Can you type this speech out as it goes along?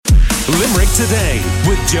Limerick Today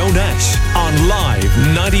with Joe Nash on Live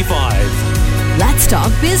 95. Let's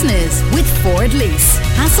talk business with Ford Lease.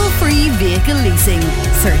 Hassle-free vehicle leasing.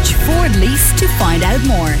 Search Ford Lease to find out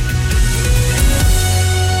more.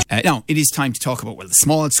 Now, it is time to talk about, the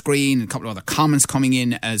small screen, and a couple of other comments coming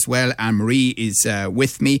in as well. Anne-Marie is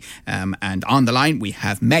with me, and on the line we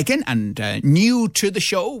have Megan, and new to the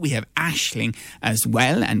show we have Aisling as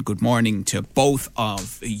well. And good morning to both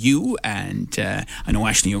of you. And I know,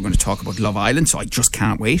 Aisling, you're going to talk about Love Island, so I just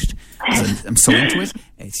can't wait. I'm so into it.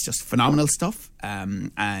 It's just phenomenal stuff.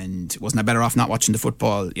 And wasn't I better off not watching the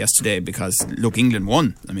football yesterday, because look, England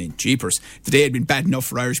won. I mean, jeepers. The day had been bad enough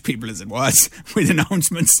for Irish people as it was with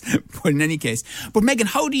announcements. But in any case, Megan,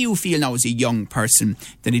 how do you feel now as a young person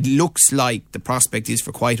that it looks like the prospect is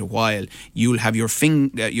for quite a while you'll have your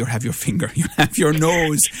you'll have your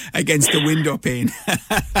nose against the window pane?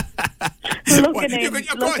 You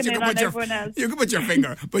can put your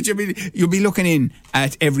finger, but you'll be looking in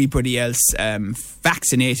at everybody else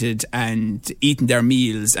vaccinated and eating their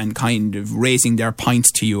meals and kind of raising their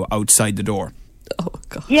pints to you outside the door. Oh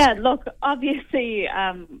God. Yeah, look, obviously,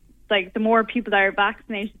 the more people that are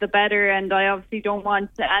vaccinated, the better, and I obviously don't want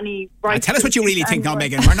any. Tell us what you really think now,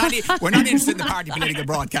 Megan. We're not interested in the party political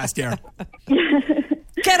broadcast here.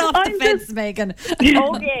 Get off the fence, Megan.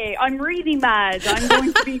 Okay, I'm really mad. I'm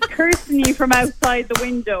going to be cursing you from outside the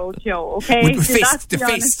window, Joe, okay? With the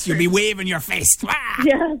fist. You'll be waving your fist.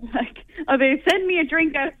 Yeah, I'll be send me a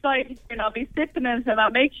drink outside and I'll be sipping it, and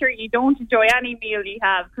I'll make sure you don't enjoy any meal you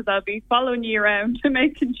have, because I'll be following you around to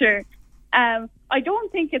making sure. I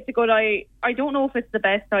don't think it's a good idea. I don't know if it's the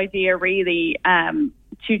best idea, really,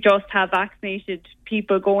 to just have vaccinated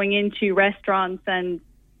people going into restaurants and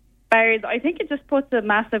bars. I think it just puts a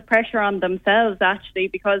massive pressure on themselves, actually,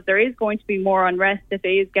 because there is going to be more unrest if it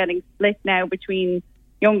is getting split now between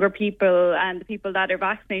younger people and the people that are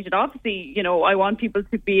vaccinated. Obviously, I want people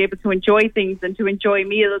to be able to enjoy things and to enjoy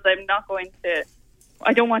meals.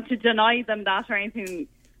 I don't want to deny them that or anything.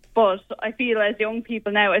 But I feel as young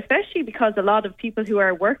people now, especially because a lot of people who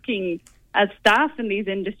are working as staff in these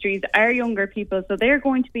industries are younger people, so they're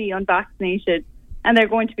going to be unvaccinated and they're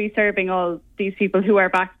going to be serving all these people who are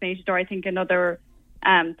vaccinated. Or I think another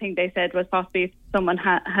thing they said was possibly if someone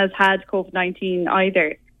has had COVID-19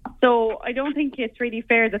 either. So I don't think it's really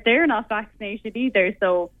fair that they're not vaccinated either.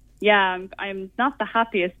 So yeah, I'm not the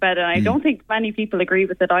happiest about it. I don't think many people agree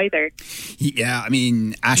with it either. Yeah, I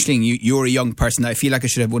mean, Aisling, you're a young person. I feel like I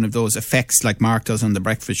should have one of those effects like Mark does on The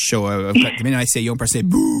Breakfast Show. The minute I say young person, I say,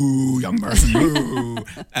 boo, young person, boo.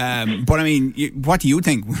 But I mean, what do you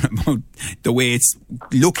think about the way it's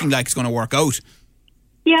looking like it's going to work out?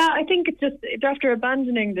 Yeah, I think it's just after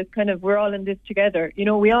abandoning this kind of we're all in this together.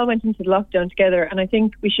 We all went into the lockdown together, and I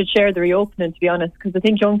think we should share the reopening, to be honest, because I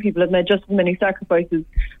think young people have made just as many sacrifices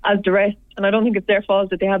as the rest, and I don't think it's their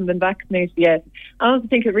fault that they haven't been vaccinated yet. I also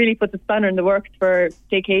think it really puts a spanner in the works for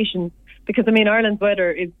staycations, because Ireland's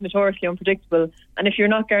weather is notoriously unpredictable, and if you're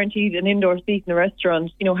not guaranteed an indoor seat in a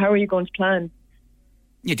restaurant, how are you going to plan?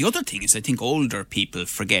 Yeah, the other thing is I think older people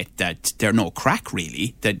forget that they're no crack,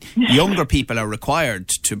 really, that younger people are required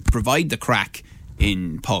to provide the crack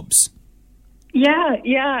in pubs. Yeah,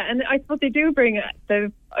 and I suppose they do bring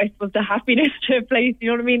the happiness to a place, you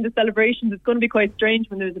know what I mean, the celebrations. It's going to be quite strange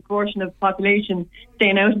when there's a portion of the population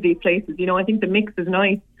staying out of these places. I think the mix is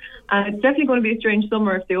nice, and it's definitely going to be a strange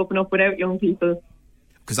summer if they open up without young people.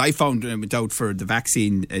 Because I found, without for the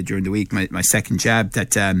vaccine during the week, my second jab,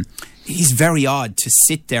 that it's very odd to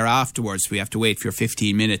sit there afterwards. We have to wait for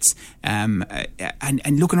 15 minutes and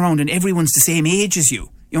looking around, and everyone's the same age as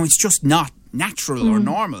you. It's just not natural or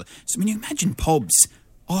normal. So when you imagine pubs,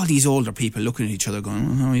 all these older people looking at each other going,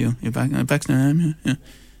 oh, how are you? You're back now? Yeah.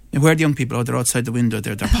 Where are the young people? Oh, they're outside the window.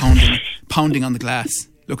 They're pounding on the glass,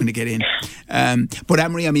 looking to get in. But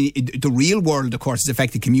Anne-Marie, I mean, the real world, of course, has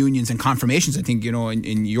affected communions and confirmations, I think,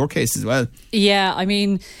 in your case as well. Yeah, I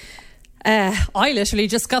mean, I literally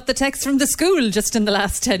just got the text from the school just in the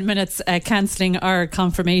last 10 minutes cancelling our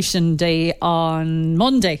confirmation day on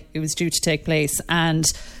Monday. It was due to take place, and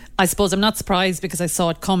I suppose I'm not surprised because I saw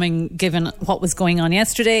it coming given what was going on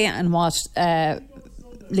yesterday and what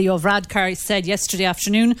Leo Varadkar said yesterday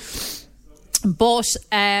afternoon. But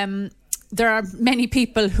there are many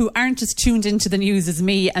people who aren't as tuned into the news as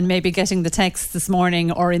me and maybe getting the texts this morning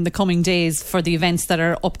or in the coming days for the events that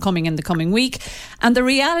are upcoming in the coming week. And the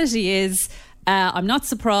reality is, I'm not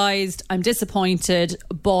surprised, I'm disappointed,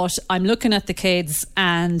 but I'm looking at the kids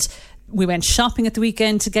and We went shopping at the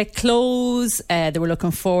weekend to get clothes. They were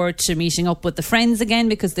looking forward to meeting up with the friends again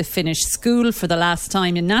because they finished school for the last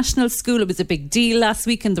time in national school. It was a big deal last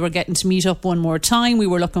week and they were getting to meet up one more time. We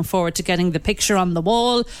were looking forward to getting the picture on the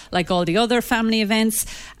wall like all the other family events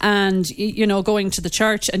and, you know, going to the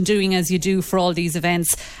church and doing as you do for all these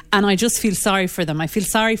events. And I just feel sorry for them. I feel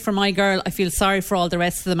sorry for my girl. I feel sorry for all the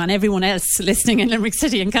rest of them and everyone else listening in Limerick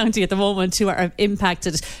City and County at the moment who are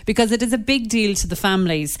impacted, because it is a big deal to the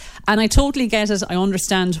families. And I totally get it. I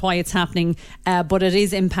understand why it's happening, but it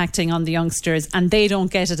is impacting on the youngsters and they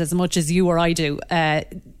don't get it as much as you or I do.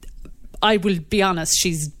 I will be honest,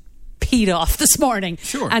 she's peed off this morning.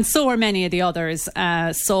 Sure. And so are many of the others.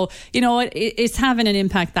 So, you know, it's having an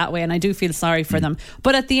impact that way and I do feel sorry for them.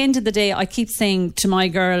 But at the end of the day, I keep saying to my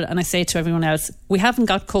girl and I say to everyone else, we haven't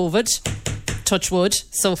got COVID, touch wood,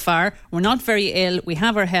 so far. We're not very ill. We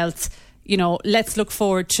have our health. You know, let's look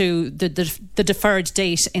forward to the deferred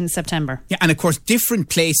date in September. Yeah, and of course, different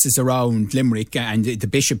places around Limerick, and the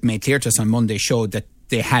Bishop made clear to us on Monday, showed that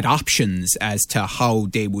they had options as to how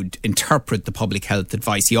they would interpret the public health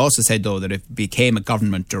advice. He also said, though, that if it became a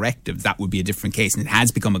government directive, that would be a different case. And it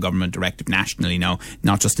has become a government directive nationally now,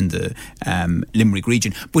 not just in the Limerick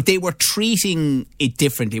region. But they were treating it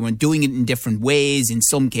differently. They were doing it in different ways. In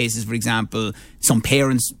some cases, for example, some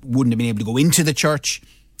parents wouldn't have been able to go into the church.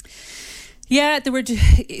 Yeah,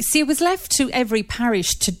 it was left to every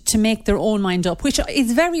parish to make their own mind up, which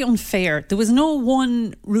is very unfair. There was no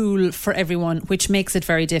one rule for everyone, which makes it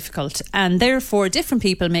very difficult. And therefore, different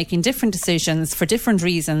people making different decisions for different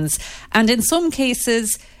reasons. And in some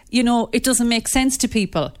cases, you know, it doesn't make sense to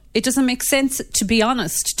people. It doesn't make sense, to be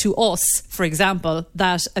honest, to us, for example,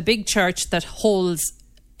 that a big church that holds,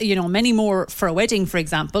 you know, many more for a wedding, for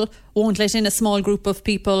example, won't let in a small group of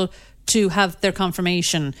people to have their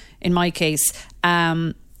confirmation, in my case.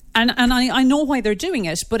 And I know why they're doing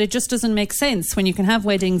it, but it just doesn't make sense when you can have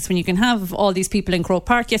weddings, when you can have all these people in Croke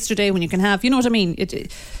Park yesterday, when you can have, you know what I mean?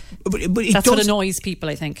 That's what annoys people,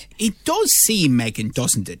 I think. It does seem, Megan,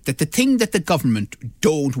 doesn't it, that the thing that the government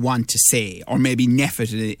don't want to say, or maybe neff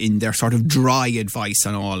it in their sort of dry advice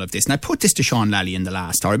on all of this, and I put this to Sean Lally in the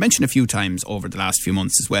last hour, I mentioned a few times over the last few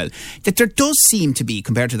months as well, that there does seem to be,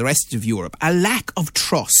 compared to the rest of Europe, a lack of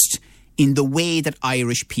trust in the way that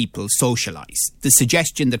Irish people socialise. The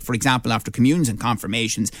suggestion that, for example, after communes and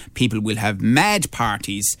confirmations, people will have mad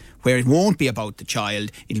parties where it won't be about the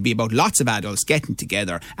child, it'll be about lots of adults getting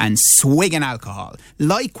together and swigging alcohol.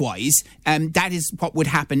 Likewise, that is what would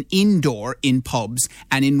happen indoor in pubs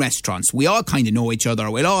and in restaurants. We all kind of know each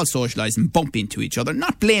other, we'll all socialise and bump into each other.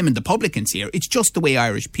 Not blaming the publicans here, it's just the way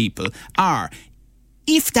Irish people are.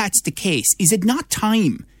 If that's the case, is it not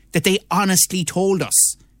time that they honestly told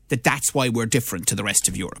us that that's why we're different to the rest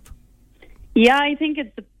of Europe? Yeah, I think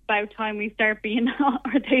it's about time we start being,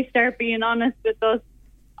 or they start being honest with us.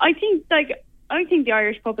 I think the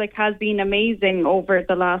Irish public has been amazing over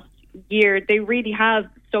the last year. They really have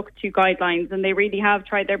stuck to guidelines and they really have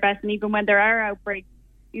tried their best. And even when there are outbreaks,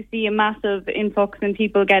 you see a massive influx in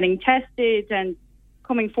people getting tested and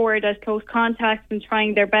coming forward as close contacts and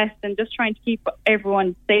trying their best and just trying to keep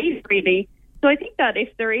everyone safe, really. So I think that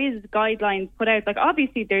if there is guidelines put out, like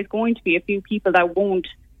obviously there's going to be a few people that won't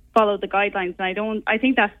follow the guidelines. And I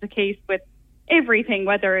think that's the case with everything,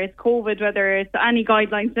 whether it's COVID, whether it's any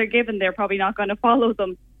guidelines they're given, they're probably not going to follow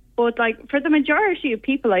them. But like for the majority of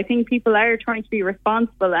people, I think people are trying to be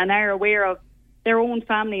responsible and are aware of their own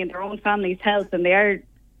family and their own family's health. And they are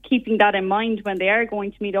keeping that in mind when they are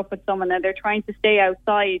going to meet up with someone, and they're trying to stay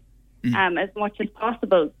outside as much as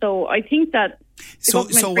possible. So I think that So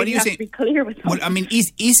what do you think? Be clear with well, I mean,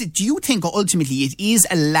 is it? Do you think ultimately it is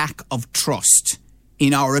a lack of trust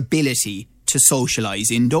in our ability to socialise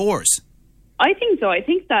indoors? I think so. I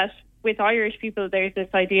think that with Irish people, there's this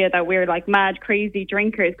idea that we're like mad, crazy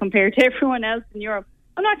drinkers compared to everyone else in Europe.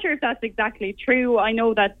 I'm not sure if that's exactly true. I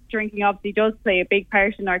know that drinking obviously does play a big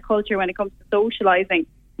part in our culture when it comes to socialising.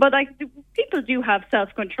 But like people do have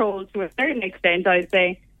self-control to a certain extent, I'd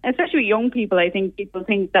say. Especially with young people, I think people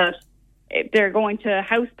think that they're going to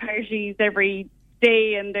house parties every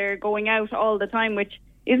day and they're going out all the time, which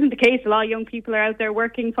isn't the case. A lot of young people are out there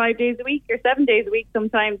working 5 days a week or 7 days a week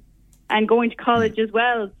sometimes and going to college as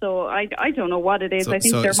well. So I don't know what it is. I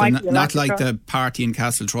think there might be a not like the party in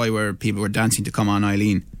Castletroy where people were dancing to Come On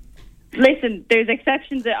Eileen. Listen, there's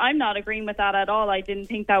exceptions. I'm not agreeing with that at all. I didn't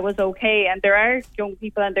think that was okay. And there are young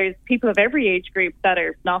people and there's people of every age group that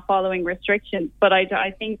are not following restrictions. But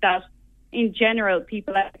I think that in general,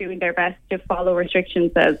 people are doing their best to follow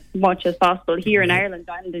restrictions as much as possible here in Ireland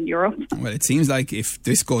and in Europe. Well, it seems like if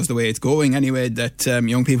this goes the way it's going anyway, that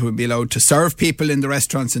young people will be allowed to serve people in the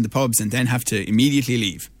restaurants and the pubs and then have to immediately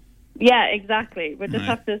leave. Yeah, exactly. We'll just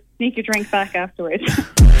have to sneak a drink back afterwards.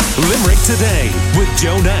 Limerick Today with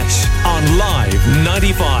Joe Nash on Live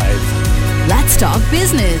 95. Let's talk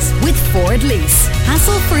business with Ford Lease.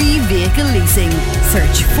 Hassle-free vehicle leasing.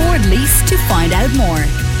 Search Ford Lease to find out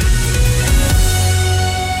more.